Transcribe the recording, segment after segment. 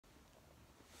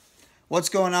What's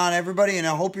going on, everybody? And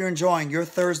I hope you're enjoying your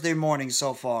Thursday morning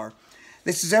so far.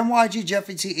 This is MYG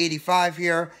Jeffy T85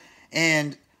 here,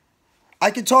 and I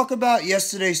could talk about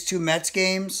yesterday's two Mets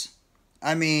games.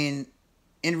 I mean,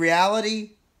 in reality,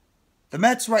 the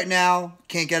Mets right now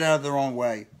can't get out of their own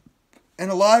way.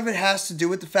 And a lot of it has to do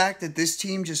with the fact that this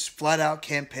team just flat out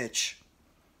can't pitch.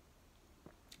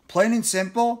 Plain and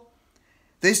simple,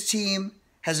 this team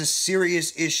has a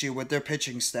serious issue with their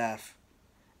pitching staff.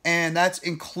 And that's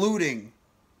including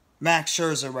Max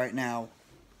Scherzer right now.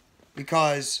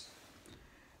 Because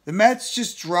the Mets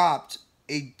just dropped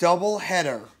a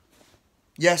doubleheader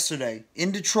yesterday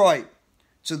in Detroit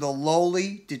to the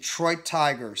lowly Detroit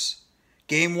Tigers.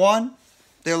 Game 1,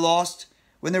 they lost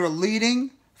when they were leading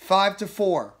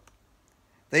 5-4.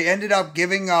 They ended up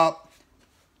giving up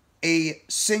a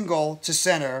single to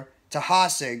center to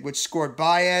Haase, which scored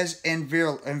Baez and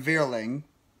Verlander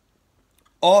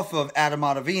off of Adam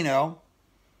Ottavino,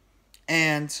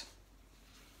 and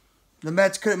the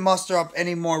Mets couldn't muster up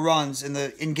any more runs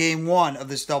in Game 1 of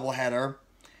this doubleheader.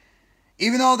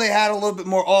 Even though they had a little bit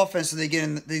more offense than they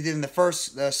did in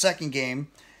the second game,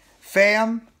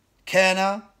 Pham,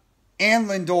 Canha, and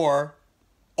Lindor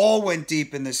all went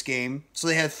deep in this game. So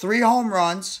they had 3 home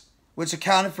runs, which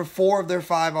accounted for 4 of their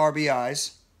 5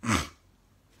 RBIs.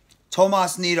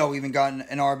 Tomas Nido even got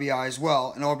an RBI as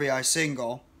well, an RBI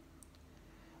single.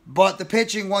 But the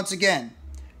pitching, once again,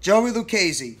 Joey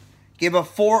Lucceshi gave up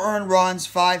 4 earned runs,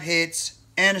 5 hits,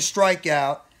 and a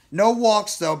strikeout. No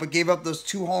walks, though, but gave up those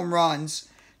 2 home runs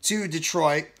to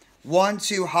Detroit. 1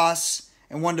 to Haase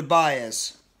and 1 to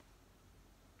Baez.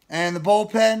 And the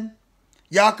bullpen,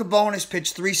 Yacobonis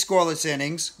pitched 3 scoreless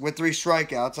innings with 3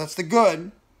 strikeouts. That's the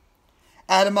good.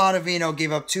 Adam Ottavino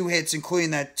gave up 2 hits, including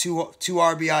that 2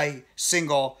 RBI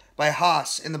single by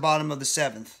Haase in the bottom of the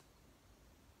 7th.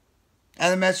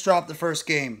 And the Mets dropped the first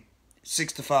game,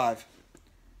 6-5.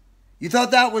 You thought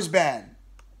that was bad.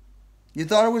 You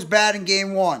thought it was bad in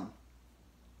Game 1.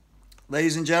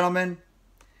 Ladies and gentlemen,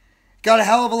 got a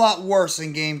hell of a lot worse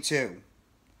in Game 2.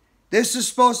 This is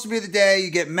supposed to be the day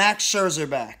you get Max Scherzer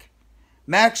back.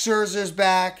 Max Scherzer's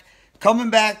back,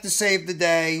 coming back to save the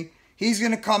day. He's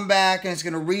going to come back and it's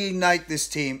going to reignite this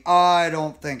team. I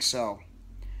don't think so.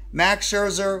 Max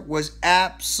Scherzer was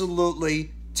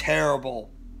absolutely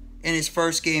terrible in his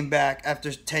first game back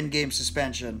after 10-game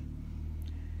suspension.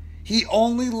 He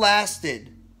only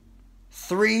lasted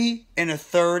 3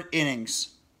 1/3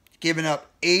 innings, giving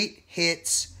up 8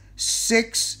 hits,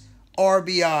 6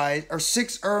 RBIs, or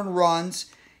 6 earned runs.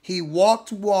 He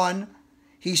walked 1,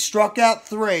 he struck out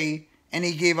 3, and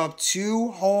he gave up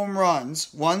 2 home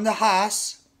runs, 1 to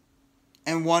Haase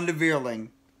and 1 to Verlander.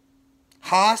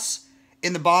 Haase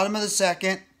in the bottom of the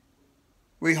 2nd,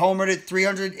 where he homered it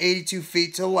 382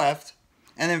 feet to the left,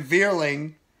 and then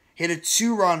Verlander hit a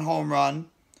 2-run home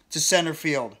run to center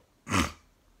field.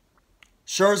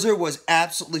 Scherzer was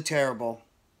absolutely terrible.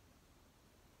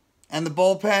 And the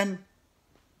bullpen,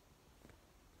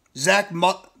 Zach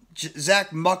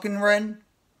Muckenren,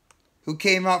 who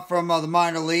came up from the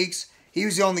minor leagues, he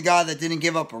was the only guy that didn't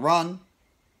give up a run.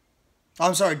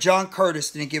 I'm sorry, John Curtis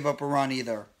didn't give up a run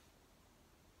either.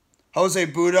 Jose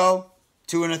Butto,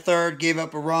 2 1/3, gave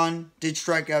up a run, did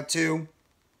strike out 2.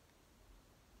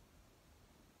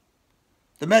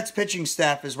 The Mets pitching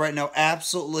staff is right now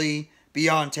absolutely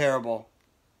beyond terrible.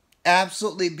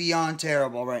 Absolutely beyond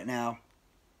terrible right now.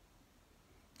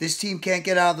 This team can't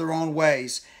get out of their own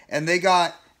ways. And they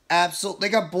got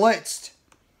blitzed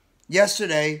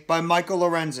yesterday by Michael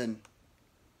Lorenzen.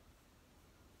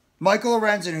 Michael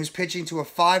Lorenzen, who's pitching to a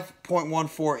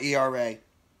 5.14 ERA,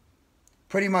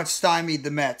 pretty much stymied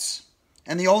the Mets.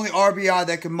 And the only RBI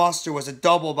that could muster was a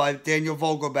double by Daniel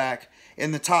Vogelbach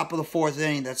in the top of the 4th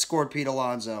inning that scored Pete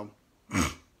Alonso.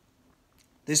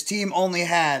 This team only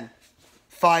had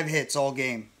 5 hits all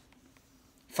game.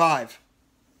 5.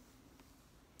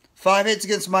 5 hits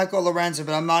against Michael Lorenzen,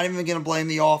 but I'm not even going to blame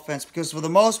the offense because for the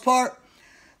most part,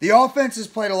 the offense has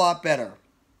played a lot better.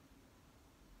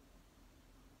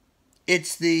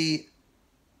 It's the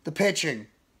pitching.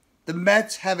 The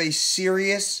Mets have a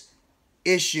serious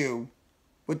issue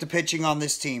with the pitching on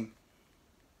this team.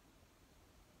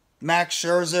 Max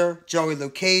Scherzer, Joey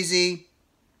Lucceshi,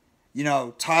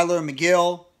 Tyler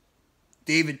McGill,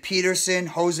 David Peterson,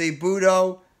 Jose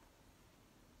Butto,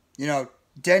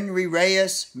 Denry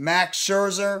Reyes, Max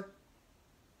Scherzer,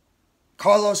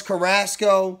 Carlos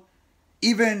Carrasco,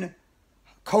 even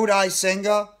Kodai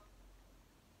Senga.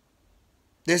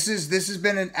 This has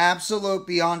been an absolute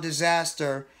beyond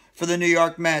disaster for the New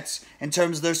York Mets in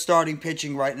terms of their starting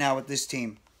pitching right now with this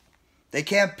team. They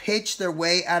can't pitch their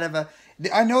way out of a...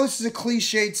 I know this is a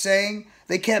cliched saying,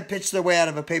 they can't pitch their way out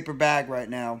of a paper bag right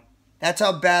now. That's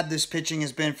how bad this pitching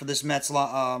has been for this Mets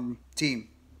team.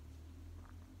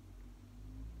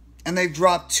 And they've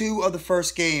dropped 2 of the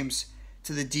first games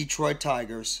to the Detroit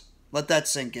Tigers. Let that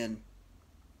sink in.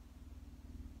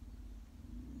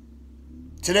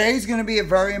 Today is going to be a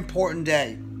very important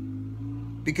day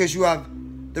because you have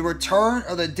the return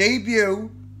or the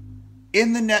debut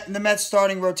in the Mets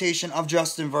starting rotation of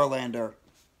Justin Verlander.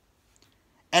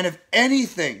 And if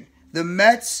anything, the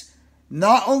Mets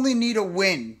not only need a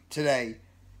win today,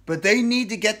 but they need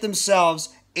to get themselves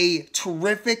a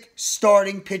terrific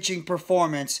starting pitching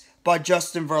performance by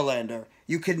Justin Verlander.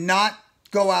 You cannot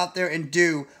go out there and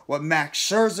do what Max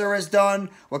Scherzer has done,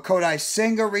 what Kodai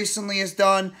Senga recently has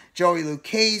done, Joey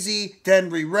Lucceshi,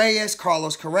 Denry Reyes,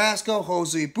 Carlos Carrasco,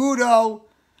 Jose Budo,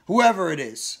 whoever it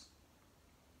is.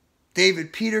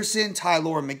 David Peterson,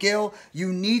 Tyler McGill.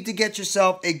 You need to get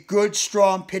yourself a good,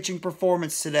 strong pitching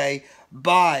performance today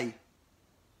by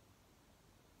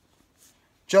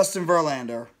Justin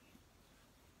Verlander.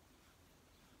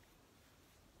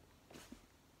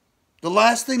 The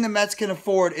last thing the Mets can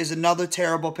afford is another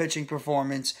terrible pitching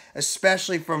performance,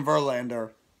 especially from Verlander.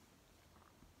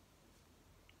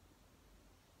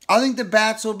 I think the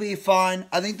bats will be fine.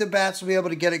 I think the bats will be able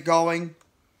to get it going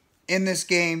in this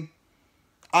game.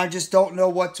 I just don't know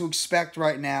what to expect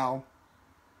right now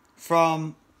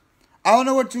from... I don't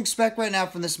know what to expect right now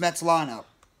from this Mets lineup.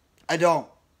 I don't.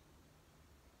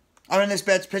 I mean, this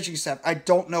Mets pitching staff. I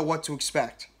don't know what to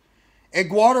expect.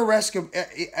 Eduardo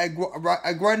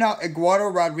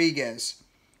Rodriguez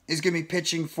is going to be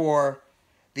pitching for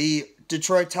the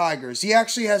Detroit Tigers. He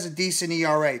actually has a decent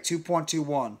ERA,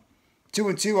 2.21.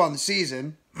 2-2 on the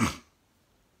season.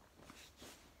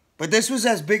 But this was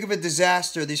as big of a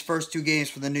disaster, these first 2 games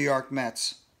for the New York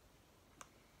Mets.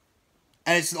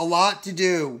 And it's a lot to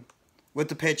do with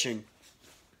the pitching.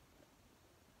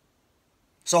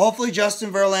 So hopefully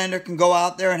Justin Verlander can go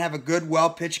out there and have a good,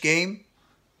 well-pitched game.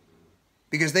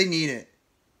 Because they need it.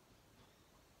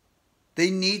 They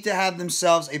need to have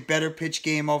themselves a better pitch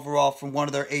game overall from one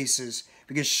of their aces.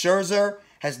 Because Scherzer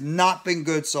has not been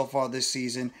good so far this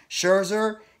season.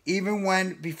 Scherzer,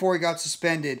 even before he got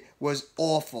suspended, was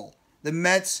awful. The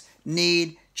Mets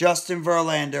need Justin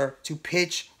Verlander to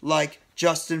pitch like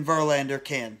Justin Verlander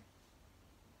can.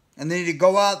 And they need to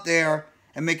go out there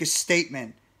and make a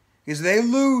statement. Because they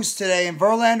lose today and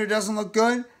Verlander doesn't look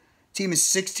good. Team is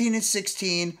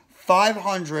 16-16.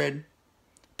 500.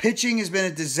 Pitching has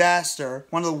been a disaster.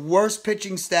 One of the worst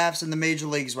pitching staffs in the major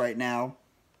leagues right now.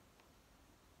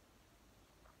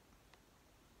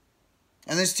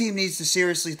 And this team needs to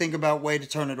seriously think about a way to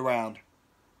turn it around.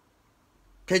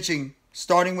 Pitching,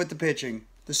 starting with the pitching.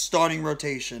 The starting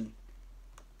rotation.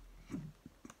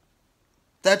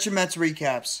 That's your Mets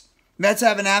recaps. Mets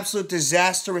have an absolute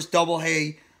disastrous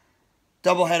doubleheader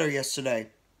yesterday.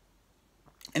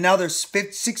 And now they're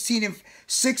 16 and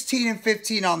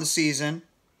 15 on the season.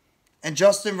 And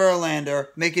Justin Verlander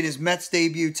making his Mets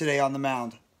debut today on the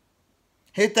mound.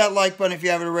 Hit that like button if you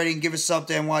haven't already and give us a sub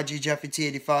to NYG Jeffy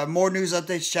T85. More news,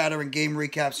 updates, chatter, and game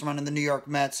recaps running the New York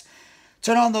Mets.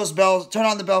 Turn on those bells. Turn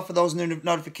on the bell for those new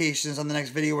notifications on the next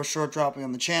video or short dropping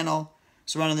on the channel.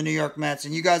 Surrounding the New York Mets.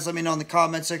 And you guys let me know in the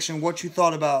comment section what you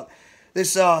thought about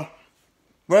this,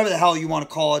 whatever the hell you want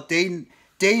to call it,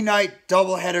 day-night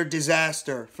doubleheader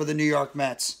disaster for the New York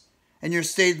Mets. And your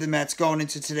state of the Mets going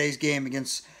into today's game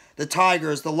against the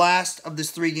Tigers, the last of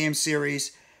this 3-game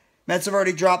series. Mets have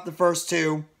already dropped the first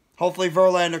 2. Hopefully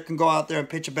Verlander can go out there and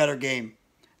pitch a better game.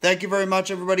 Thank you very much,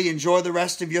 everybody. Enjoy the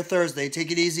rest of your Thursday. Take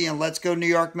it easy, and let's go New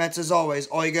York Mets as always.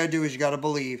 All you got to do is you got to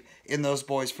believe in those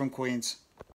boys from Queens.